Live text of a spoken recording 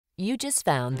You just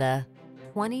found the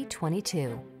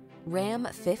 2022 Ram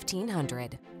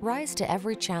 1500. Rise to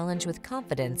every challenge with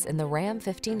confidence in the Ram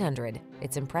 1500.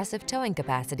 Its impressive towing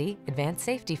capacity, advanced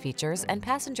safety features, and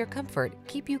passenger comfort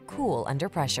keep you cool under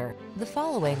pressure. The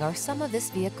following are some of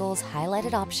this vehicle's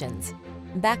highlighted options: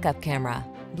 backup camera,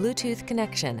 Bluetooth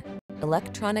connection,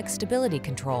 electronic stability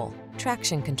control,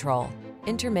 traction control,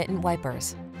 intermittent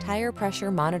wipers, tire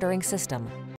pressure monitoring system,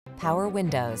 power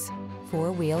windows,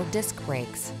 four-wheel disc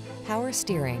brakes, power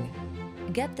steering.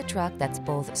 Get the truck that's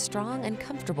both strong and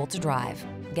comfortable to drive.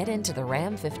 Get into the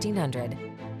Ram 1500.